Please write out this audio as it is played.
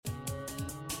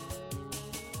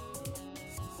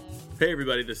Hey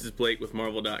everybody, this is Blake with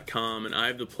Marvel.com, and I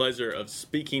have the pleasure of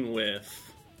speaking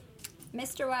with...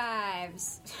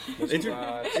 MisterWives.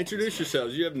 Introduce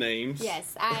yourselves. You have names.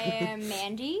 Yes, I am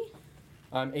Mandy.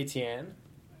 I'm Etienne.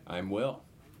 I'm Will.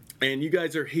 And you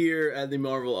guys are here at the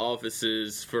Marvel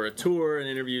offices for a tour and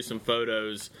interview, some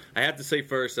photos. I have to say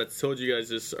first, I told you guys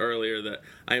this earlier, that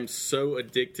I am so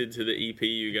addicted to the EP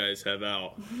you guys have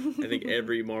out. I think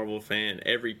every Marvel fan,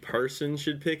 every person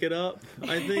should pick it up,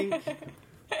 I think.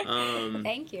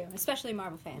 Thank you, especially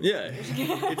Marvel fans. Yeah,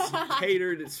 it's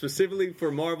catered specifically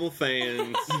for Marvel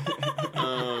fans.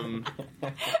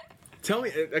 Tell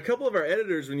me, a couple of our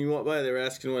editors, when you walked by, they were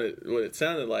asking what it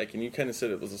sounded like, and you kind of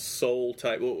said it was a soul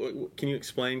type. Can you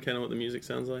explain kind of what the music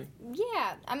sounds like?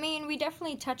 Yeah, I mean, we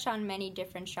definitely touch on many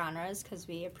different genres because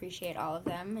we appreciate all of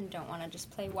them and don't want to just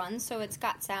play one. So it's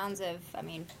got sounds of, I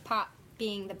mean, pop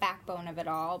being the backbone of it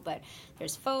all, but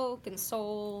there's folk and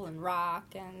soul and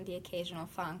rock and the occasional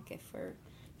funk if we're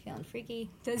feeling freaky.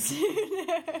 Kind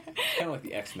of like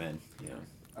the X-Men, you know.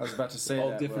 I was about to say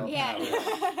all that. different powers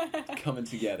coming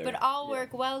together. But all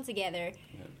work well together.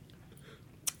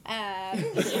 I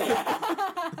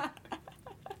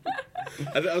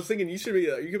was thinking you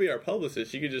could be our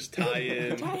publicist. You could just tie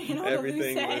in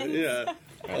everything.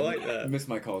 I like that. I miss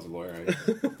my call as a lawyer.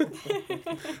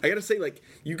 I gotta say, like,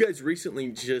 you guys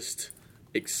recently just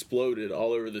exploded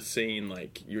all over the scene.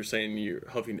 Like, you were saying, you're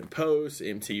Huffington Post,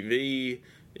 MTV.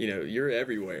 You know, you're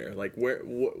everywhere. Like,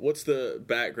 what's the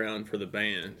background for the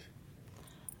band?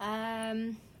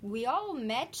 We all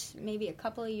met maybe a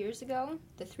couple of years ago,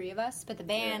 the three of us, but the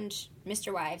band,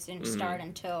 MisterWives, didn't start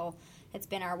until it's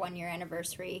been our 1-year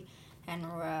anniversary. And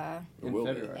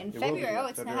we're in February. Oh,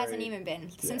 it hasn't even been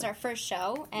since our first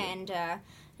show. And I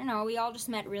don't know, we all just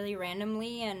met really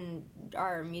randomly, and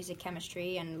our music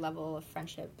chemistry and level of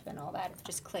friendship and all that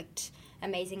just clicked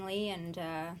amazingly. And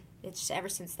it's just, ever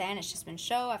since then, it's just been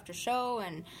show after show.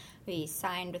 And we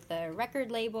signed with a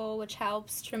record label, which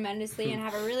helps tremendously, and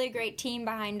have a really great team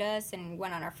behind us. And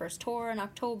went on our first tour in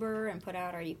October and put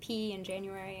out our EP in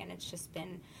January. And it's just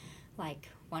been like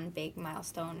one big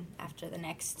milestone after the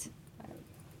next.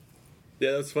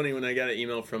 Yeah, that's funny when I got an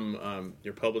email from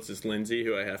your publicist, Lindsay,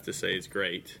 who I have to say is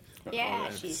great.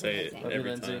 Yeah, she's amazing.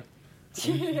 Every time.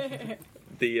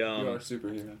 You are a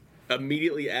superhero.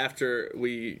 Immediately after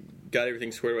we got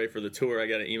everything squared away for the tour, I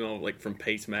got an email from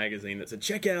Pace Magazine that said,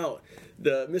 check out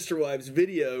the MisterWives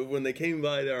video when they came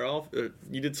by our office.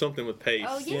 You did something with Pace.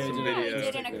 Oh, yeah, we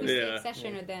did an acoustic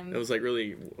session with them. It was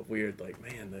really weird.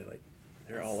 Man,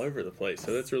 they're all over the place,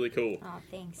 so that's really cool. Oh,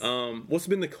 thanks. What's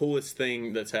been the coolest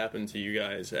thing that's happened to you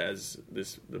guys as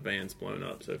the band's blown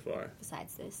up so far?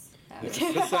 Besides this.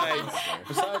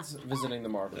 Besides visiting the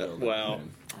Marvel building. Wow.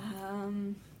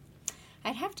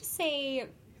 I'd have to say,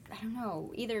 I don't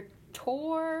know, either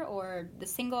tour or the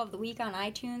single of the week on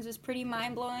iTunes was pretty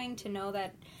mind-blowing to know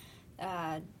that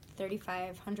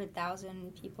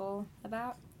 350,000 people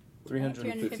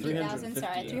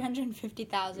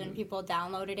 350,000 people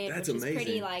downloaded it, That's which is amazing.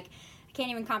 pretty, I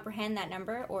can't even comprehend that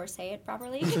number or say it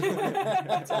properly.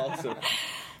 That's awesome.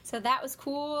 So that was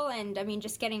cool, and I mean,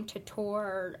 just getting to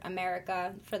tour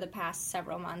America for the past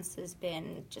several months has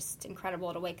been just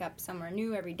incredible to wake up somewhere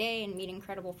new every day and meet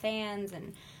incredible fans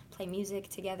and play music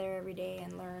together every day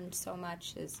and learn so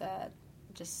much is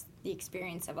just the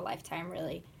experience of a lifetime,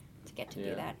 really, to get to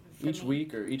do that. Each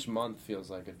week or each month feels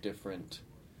like a different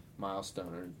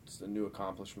milestone or it's a new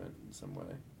accomplishment in some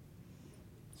way.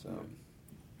 So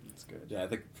it's good. Yeah, I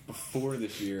think before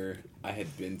this year I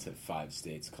had been to 5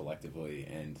 states collectively,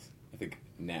 and I think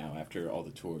now after all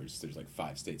the tours there's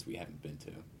 5 states we haven't been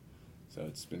to. So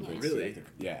it's been great. Really?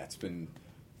 Yeah, it's been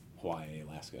Hawaii,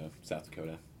 Alaska, South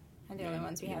Dakota. And the only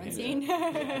ones we haven't seen.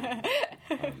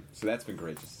 So that's been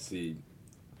great just to see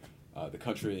the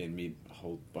country and meet a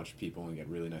whole bunch of people and get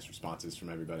really nice responses from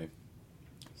everybody.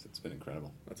 So it's been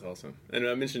incredible. That's awesome. And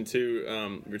I mentioned too,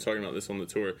 we were talking about this on the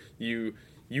tour. You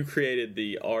created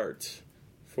the art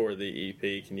for the EP.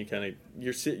 Can you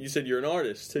you said you're an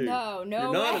artist too? No,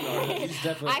 you're not an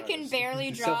artist. I can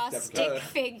barely draw stick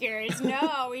figures.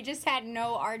 No, we just had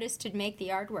no artist to make the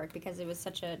artwork because it was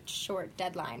such a short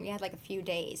deadline. We had a few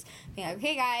days. Being like,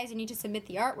 okay guys, you need to submit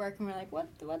the artwork, and we're like,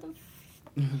 what the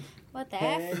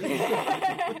F?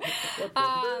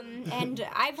 And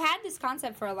I've had this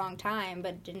concept for a long time,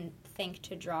 but didn't think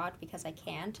to draw it because I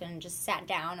can't, and just sat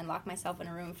down and locked myself in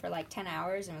a room for 10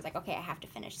 hours and was like, okay, I have to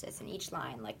finish this, and each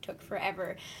line took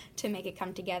forever to make it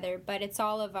come together. But it's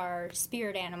all of our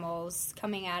spirit animals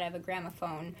coming out of a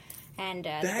gramophone, and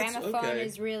the gramophone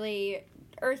is really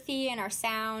earthy, and our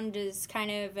sound is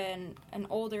kind of an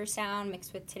older sound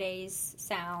mixed with today's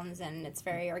sounds, and it's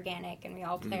very organic, and we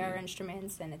all play our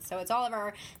instruments, and it's all of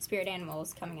our spirit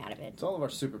animals coming out of it. It's all of our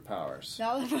superpowers. It's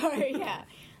all of our, yeah.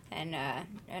 And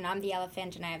I'm the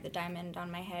elephant, and I have the diamond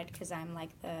on my head because I'm like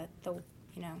the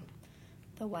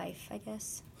the wife, I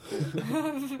guess.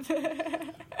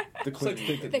 The queen.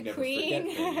 The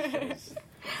queen.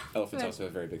 Elephants also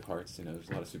have very big hearts. There's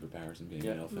a lot of superpowers in being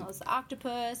an elephant. Will's the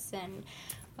octopus, and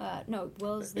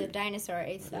Will's the dinosaur.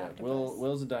 Ace the octopus.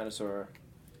 Will's the dinosaur,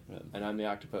 and I'm the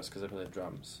octopus because I play the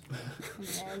drums. And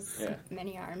there's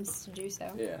many arms to do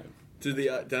so. Yeah. Do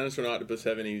the dinosaur and octopus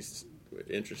have any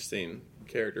interesting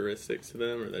characteristics to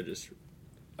them, or they're just...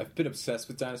 I've been obsessed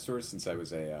with dinosaurs since I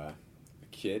was a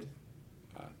kid.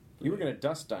 You were going to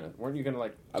dust dinosaurs. Weren't you going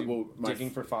to, digging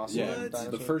for fossils? Yeah,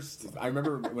 I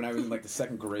remember when I was in, the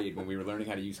second grade, when we were learning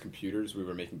how to use computers, we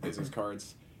were making business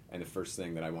cards, and the first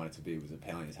thing that I wanted to be was a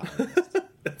paleontologist.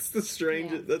 That's the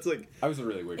strangest... Yeah. That's I was a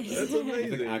really weird kid. That's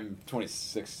amazing. I'm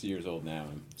 26 years old now,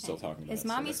 and I'm still talking about it. His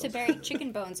mom used to bury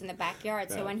chicken bones in the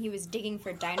backyard, so when he was digging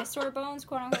for dinosaur bones,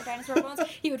 quote-unquote dinosaur bones,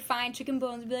 he would find chicken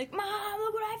bones and be like, Mom,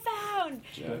 look what I found!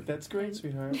 Yeah. That's great,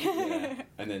 sweetheart. Yeah.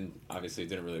 And then, obviously, it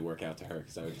didn't really work out to her,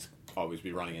 because I would just always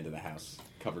be running into the house,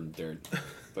 covered in dirt,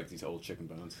 like these old chicken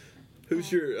bones.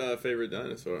 Who's your favorite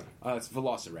dinosaur? It's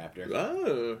Velociraptor.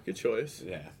 Oh, good choice.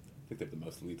 Yeah, I think they're the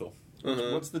most lethal.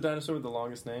 Uh-huh. What's the dinosaur with the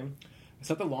longest name? It's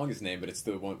not the longest name, but it's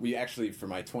the one... We actually, for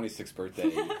my 26th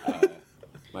birthday,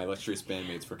 my illustrious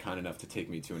bandmates were kind enough to take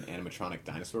me to an animatronic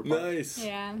dinosaur park. Nice.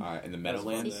 Yeah. In the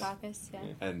Meadowlands. Seacaucus, yeah.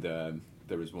 And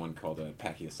there was one called a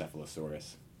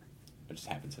Pachycephalosaurus. I just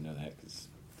happened to know that because...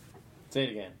 Say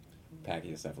it again.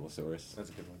 Pachycephalosaurus.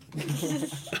 That's a good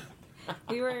one.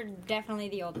 We were definitely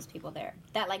the oldest people there.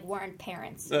 That, weren't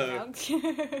parents. By,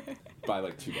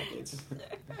 2 decades.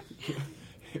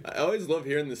 I always love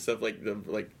hearing this stuff,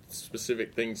 the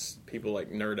specific things people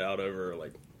nerd out over,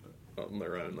 on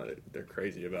their own, they're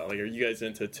crazy about. Are you guys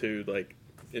into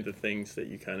into things that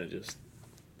you kind of just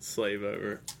slave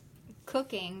over?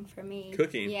 Cooking for me.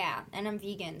 Cooking? Yeah, and I'm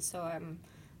vegan, so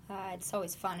it's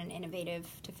always fun and innovative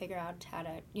to figure out how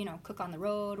to, cook on the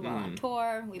road while on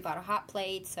tour. We bought a hot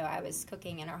plate, so I was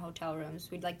cooking in our hotel rooms.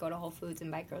 We'd go to Whole Foods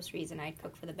and buy groceries, and I'd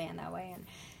cook for the band that way, and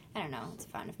I don't know, it's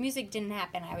fun. If music didn't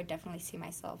happen, I would definitely see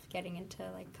myself getting into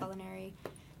culinary,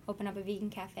 open up a vegan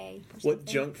cafe or something. What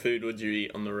junk food would you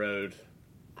eat on the road?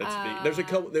 That's vegan. There's a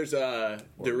couple. There's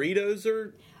Doritos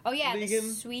are vegan.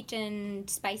 The sweet and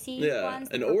spicy ones.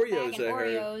 And Oreos. And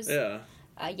Oreos.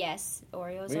 Yeah. Yes,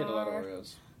 Oreos. We had a lot of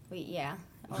Oreos.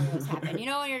 Oreos happen.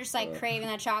 When you're just craving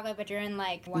that chocolate, but you're in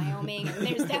Wyoming, and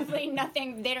there's definitely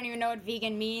nothing. They don't even know what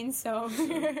vegan means, so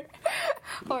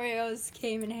Oreos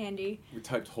came in handy. We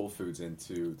typed Whole Foods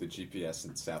into the GPS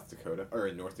in South Dakota or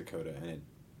in North Dakota, and it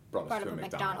brought us to a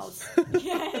McDonald's.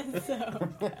 Yes.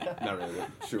 Not really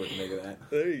sure what to make of that.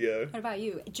 There you go. What about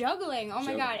you? Juggling. Oh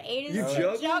my God, Aiden's You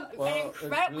juggle? Well,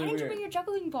 why didn't you bring your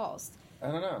juggling balls?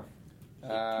 I don't know. He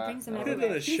brings them He did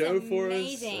everywhere. a show He's for us.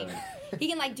 amazing. He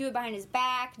can do it behind his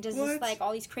back. Does this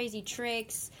all these crazy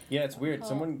tricks. Yeah, it's weird.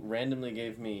 Someone randomly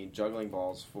gave me juggling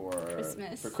balls for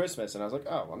Christmas, and I was like,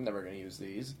 "Oh, I'm never going to use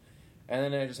these."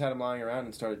 And then I just had them lying around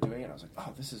and started doing it. I was like,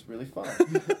 "Oh, this is really fun."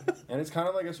 And it's kind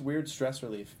of like a weird stress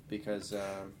relief because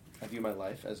I view my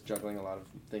life as juggling a lot of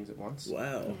things at once.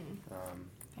 Wow.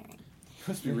 You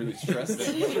must be really stressed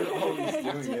that you're always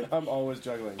doing it. I'm always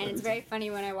juggling. And it's very funny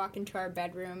when I walk into our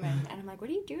bedroom and I'm like, what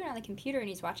are you doing on the computer? And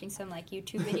he's watching some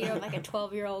YouTube video of a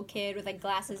 12-year-old kid with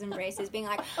glasses and braces being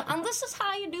like, this is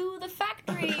how you do the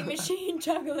factory machine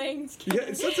juggling. Yeah,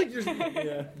 it sounds like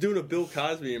you're doing a Bill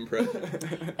Cosby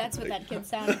impression. That's what that kid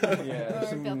sounded like.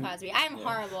 Or Bill Cosby. I'm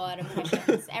horrible at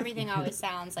impressions. Everything always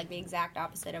sounds like the exact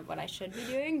opposite of what I should be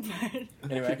doing.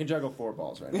 But anyway, I can juggle 4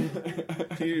 balls right now.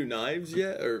 Can you do knives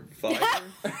yet? Or 5?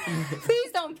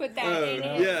 Please don't put that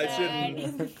in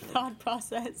his thought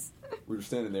process. We were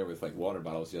standing there with water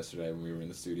bottles yesterday when we were in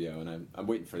the studio, and I'm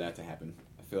waiting for that to happen.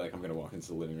 I feel like I'm going to walk into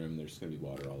the living room and there's going to be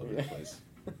water all over the place.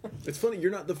 It's funny,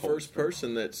 you're not the first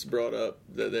person that's brought up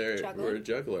that we're a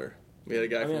juggler. We had a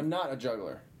guy I'm not a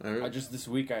juggler. This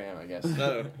week I am, I guess.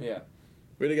 Oh. Yeah.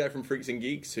 We had a guy from Freaks and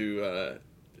Geeks who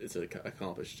is an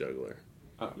accomplished juggler.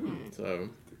 Oh. So...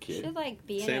 Kid. Should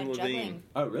be Sam in a Levine. juggling.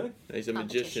 Oh, really? He's a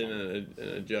magician and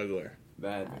a juggler.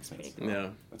 That makes sense. Cool. Yeah,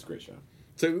 that's a great show.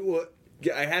 So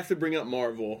I have to bring up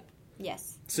Marvel.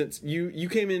 Yes. Since you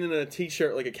came in a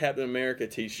T-shirt, like a Captain America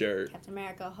T-shirt. Captain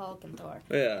America, Hulk, and Thor.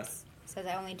 Yeah. Yes. Says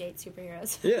I only date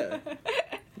superheroes. Yeah.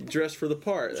 Dressed for the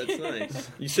part. That's nice.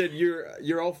 You said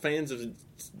you're all fans of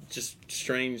just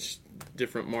strange,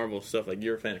 different Marvel stuff.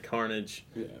 You're a fan of Carnage.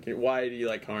 Yeah. Why do you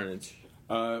like Carnage?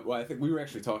 Well, I think we were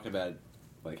actually talking about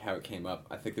like how it came up.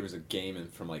 I think there was a game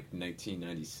from like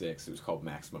 1996. It was called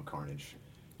Maximum Carnage,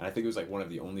 and I think it was like one of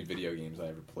the only video games I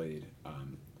ever played.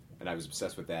 And I was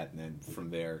obsessed with that, and then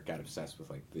from there got obsessed with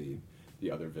like the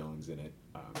other villains in it.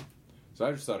 So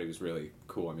I just thought he was really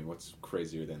cool. I mean, what's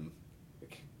crazier than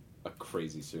like a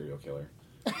crazy serial killer?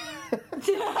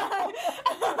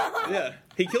 Yeah,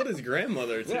 he killed his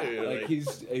grandmother too. Yeah, like he's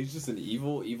just an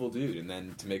evil dude, and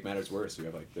then to make matters worse, we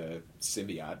have like the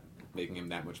symbiote making him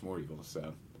that much more evil.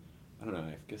 So I don't know.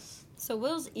 I guess. So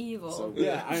Will's evil. So,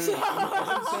 yeah, I'm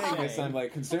saying this. I'm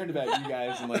like concerned about you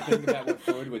guys and like thinking about what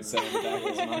Freud would say in the back of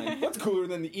his mind. What's cooler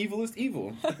than the evilest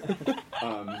evil?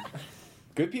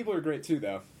 Good people are great too,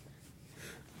 though.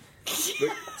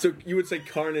 So you would say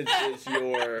Carnage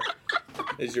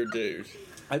is your dude?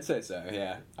 I'd say so.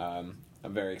 Yeah.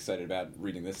 I'm very excited about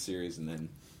reading this series and then,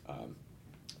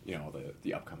 all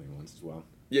the upcoming ones as well.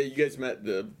 Yeah, you guys met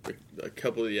a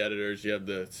couple of the editors. You have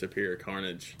the Superior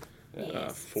Carnage.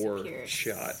 Yes, 4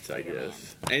 shots, I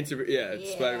guess. And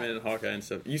Spider-Man and Hawkeye and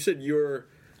stuff. You said you're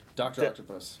Dr.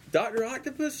 Octopus. Dr.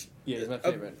 Octopus? Yeah, he's my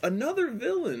favorite. Another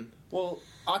villain. Well,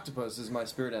 Octopus is my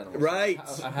spirit animal. Right.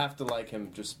 So I have to like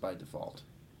him just by default.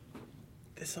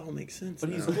 This all makes sense. But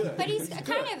now. He's good. But he's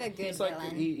kind of a good like,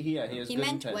 villain. He has he good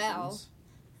meant intentions. well,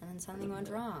 and then something went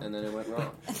wrong. And then it went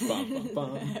wrong. Bum, bum,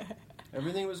 bum.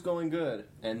 Everything was going good,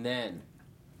 and then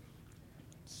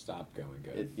Stop going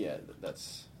good.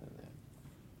 That's.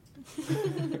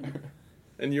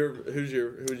 And who's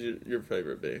your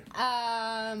favorite be?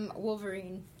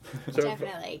 Wolverine, So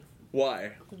definitely.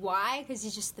 Why? Why? Because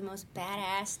he's just the most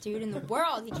badass dude in the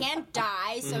world. He can't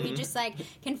die, so he just like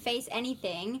can face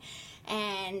anything,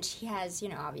 and he has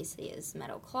obviously his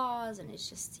metal claws, and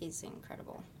he's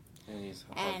incredible. And he's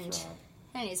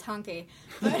And he's hunky.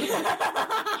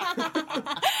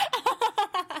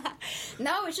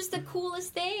 No, it's just the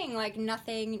coolest thing. Like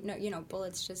nothing,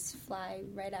 bullets just fly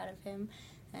right out of him,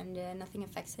 and nothing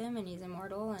affects him, and he's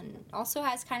immortal, and also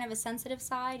has kind of a sensitive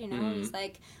side. He's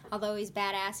like, although he's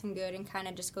badass and good, and kind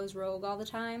of just goes rogue all the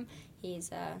time, he's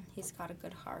got a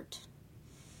good heart.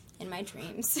 In my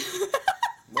dreams.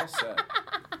 Well said.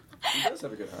 He does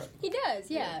have a good heart. He does,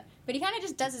 yeah. But he kind of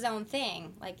just does his own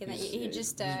thing. Like he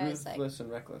just he's is like ruthless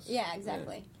and reckless. Yeah,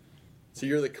 exactly. Yeah. So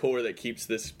you're the core that keeps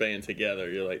this band together.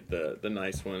 You're like the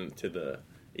nice one to the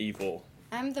evil.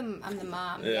 I'm the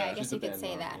mom. Yeah. Yeah, I guess She's you the could band say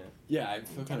mom, that. Yeah, I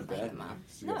feel kind of Definitely bad. the mom.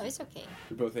 You No, guys- it's okay.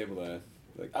 We're both able to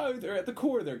like, oh, they're at the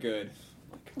core, they're good.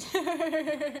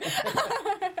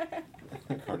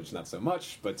 Carnage not so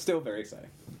much, but still very exciting.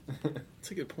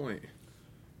 That's a good point.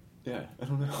 Yeah, I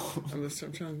don't know. I'm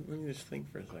trying. Let me just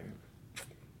think for a second.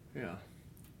 Yeah,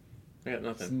 I got It's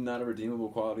nothing. not a redeemable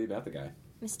quality about the guy.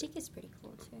 Mystique is pretty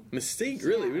cool too. Mystique,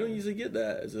 really? We don't usually get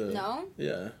that as a. No?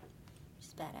 Yeah.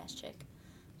 She's a badass chick.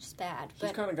 She's bad. She's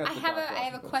But kinda got I the have Dr. a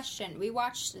Octopus. question. We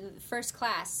watched First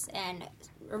Class, and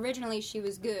originally she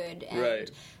was good, and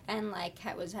Right. and like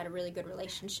had a really good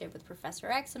relationship with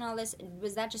Professor X and all this.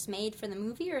 Was that just made for the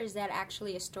movie, or is that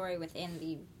actually a story within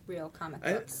the real comic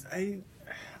books?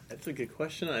 That's a good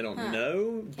question. I don't Huh.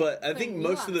 know, but I think Putting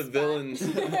most of you the on villains,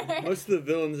 spot. most of the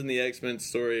villains in the X-Men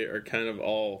story are kind of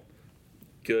all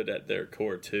good at their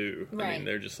core too. I Right. mean,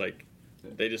 they're just like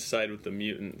they just side with the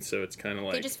mutant, so it's kind of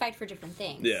like They just fight for different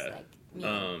things. Yeah.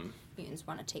 Like mutants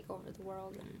want to take over the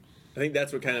world, and I think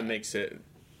that's what kind of makes it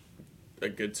a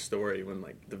good story when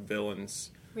like the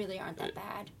villains. really aren't that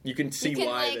bad. You can see You can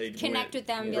why like they connect went. with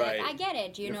them and be Right. like, I get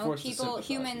it. You're forced to sympathize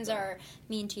Humans with them. are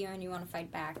mean to you and you want to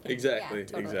fight back. And, Exactly, yeah,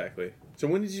 totally. exactly. So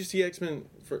when did you see X-Men?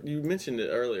 You mentioned it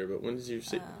earlier, but when did you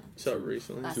see? Saw it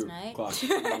recently. Last 2 night. o'clock.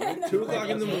 2 o'clock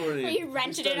in the morning. You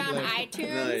rented it on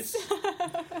iTunes. Nice.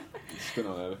 Just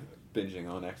been binging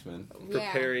on X-Men.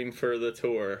 Preparing for the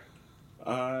tour.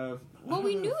 Well,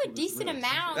 we knew a decent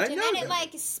amount, I and know then that. it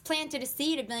like planted a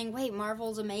seed of being, wait,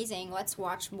 Marvel's amazing. Let's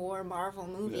watch more Marvel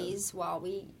movies while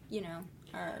we,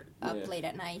 are up Yeah. late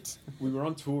at night. We were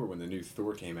on tour when the new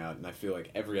Thor came out, and I feel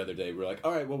like every other day we're like,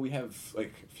 all right, well, we have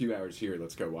like a few hours here.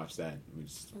 Let's go watch that.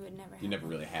 It would never. You never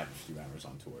really have a few hours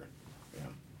on tour. Yeah.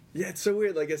 Yeah, it's so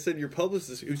weird. Like I said, your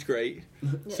publicist, who's great,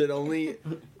 said only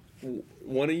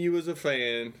one of you is a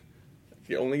fan.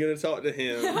 You're only going to talk to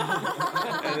him.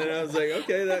 And then I was like,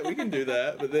 okay, we can do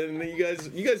that. But then you guys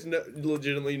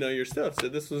legitimately know your stuff. So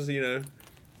this was,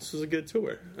 this was a good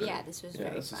tour. Yeah, this was very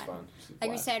this fun. is fun.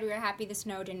 Like we said, we were happy the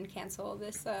snow didn't cancel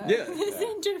this Yeah.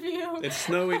 interview. It's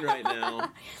snowing right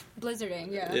now.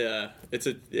 Blizzarding, yeah.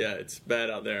 Yeah, it's bad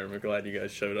out there. I'm glad you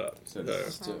guys showed up. So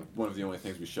this is one of the only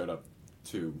things we showed up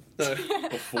 2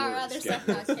 before our other stuff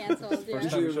got canceled.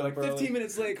 Usually we're like 15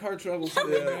 minutes late, car trouble.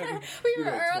 We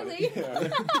were early.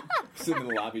 Sitting in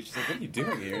the lobby, she's like, "What are you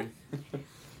doing here?"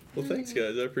 Well, thanks,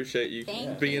 guys. I appreciate you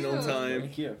being on time.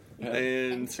 Thank you.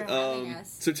 And Thanks for having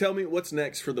us. So tell me, what's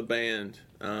next for the band?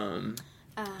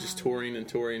 Just touring and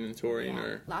touring and touring,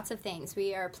 or lots of things.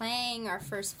 We are playing our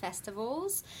first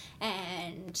festivals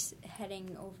and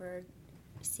heading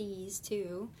overseas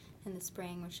too in the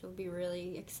spring, which will be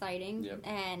really exciting. Yep.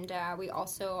 And we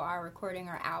also are recording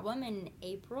our album in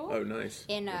April. Oh, nice.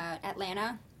 In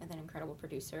Atlanta with an incredible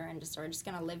producer, and we're just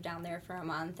gonna live down there for a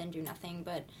month and do nothing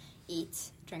but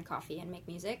eat, drink coffee, and make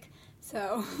music.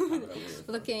 So,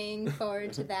 looking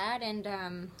forward to that.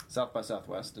 And South by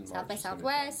Southwest and South by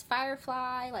Southwest,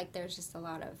 Firefly. Like, there's just a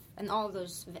lot of, and all of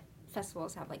those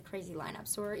festivals have like crazy lineups.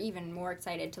 So we're even more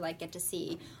excited to like get to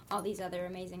see all these other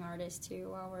amazing artists too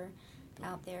while we're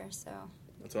out there. So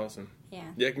that's awesome.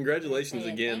 Yeah. Congratulations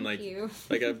again. Thank you.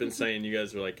 Like I've been saying, you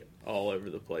guys are like all over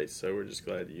the place. So we're just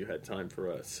glad that you had time for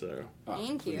us. So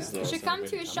thank you. You should come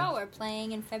to a show. We're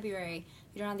playing in February.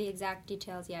 We don't have the exact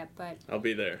details yet, but I'll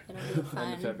be there. It'll be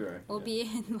fun. In February. We'll be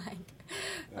in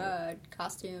like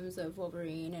costumes of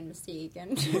Wolverine and Mystique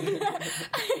and.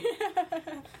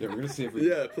 Yeah, we're gonna see if we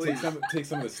please take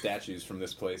some of the statues from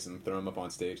this place and throw them up on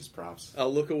stage as props.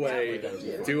 I'll look away.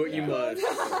 Do what you must.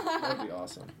 That would be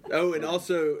awesome. Oh, and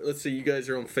also, let's see. You guys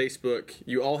are on Facebook.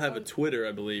 You all have a Twitter,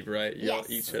 I believe, right? You all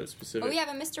each have specific. Well, we have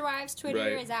a MisterWives Twitter.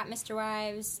 Is at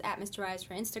MisterWives, at MisterWives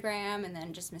for Instagram, and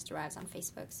then just MisterWives on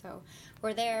Facebook. So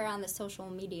we're there on the social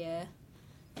media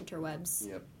interwebs.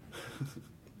 Yep.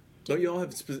 Don't you all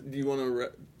have? Do you want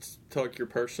to talk your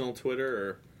personal Twitter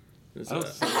or?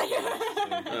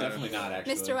 Definitely not.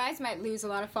 Actually, MisterWives might lose a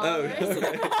lot of followers. Oh,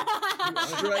 okay.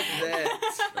 Strike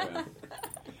that.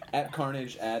 At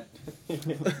Carnage, at...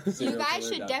 You guys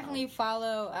should definitely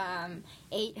follow,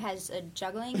 8 has a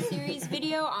juggling series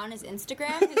video on his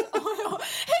Instagram.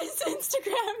 His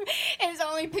Instagram is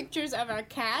only pictures of our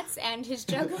cats and his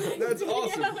juggling That's videos.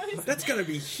 awesome. That's going to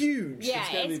be huge. Yeah,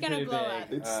 it's going to blow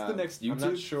up. It's the next YouTube. I'm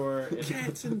not sure.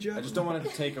 Cats and juggling. I just don't want it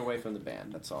to take away from the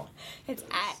band, that's all. It's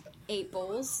at 8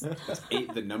 Bowls. That's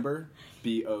 8, the number,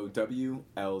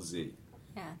 BOWLZ.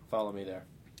 Yeah. Follow me there.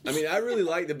 I mean, I really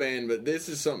like the band, but this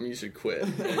is something you should quit.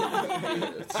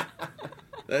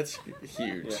 That's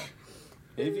huge. Yeah.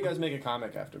 If you guys make a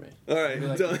comic after me. All right,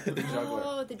 like done. The juggler.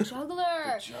 Oh, the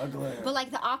juggler. The juggler. But like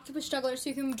the octopus juggler, so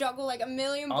you can juggle like a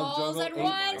million balls at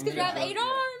once because you have 8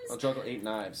 arms. I'll juggle 8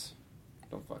 knives.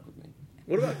 Don't fuck with me.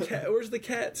 What about cat? Where's the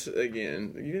cats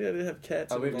again? You gotta have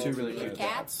cats. Oh, we have 2 really cute cute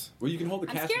cats. Well, you can hold the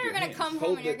I'm cats. scared you're gonna come home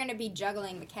Hold and you're gonna be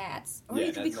juggling the cats, or Yeah,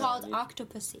 you could be that's called not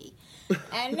Octopussy.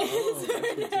 And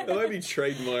That might be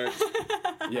trademarked.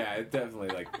 Yeah, it definitely,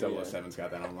 like, 007's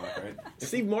got that on lock, right?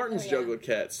 Steve Martin's juggled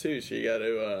cats too, so you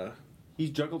gotta.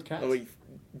 He's juggled cats. We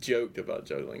joked about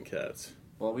juggling cats.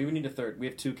 Well, we would need a third. We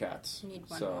have 2 cats. We need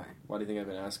one so more. Why do you think I've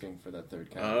been asking for that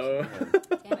 3rd cat? Oh.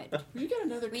 damn it, You get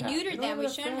another we cat. neutered You don't them. We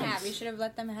enough shouldn't friends. have. We should have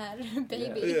let them have a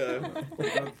baby. Yeah.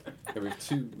 Yeah, we have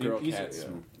 2 girl Easy, cats. yeah.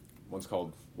 One's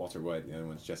called Walter White, the other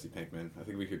one's Jesse Pinkman. I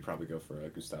think we could probably go for a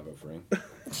Gustavo Fring.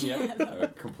 Yeah.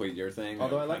 Complete your thing.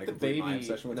 Although I like the complete my baby.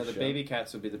 obsession with No, the the show. baby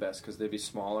cats would be the best because they'd be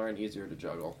smaller and easier to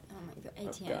juggle. Oh my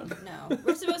god, ATM. God. No,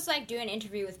 we're supposed to like do an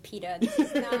interview with PETA. This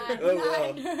is not.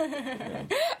 Oh,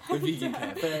 The vegan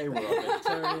cafe, we're all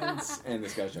vegetarians, and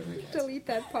this guy's juggling cats. Delete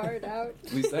that part out.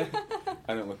 At least I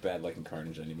don't look bad liking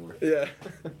Carnage anymore. Yeah.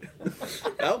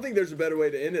 I don't think there's a better way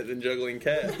to end it than juggling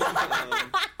cats.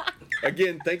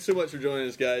 Again, thanks so much for joining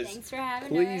us, guys. Thanks for having us.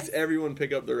 Please, everyone,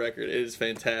 pick up the record. It is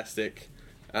fantastic.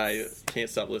 I can't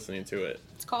stop listening to it.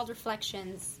 It's called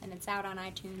Reflections, and it's out on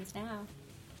iTunes now.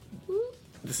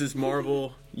 This is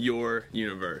Marvel, Your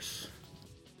Universe.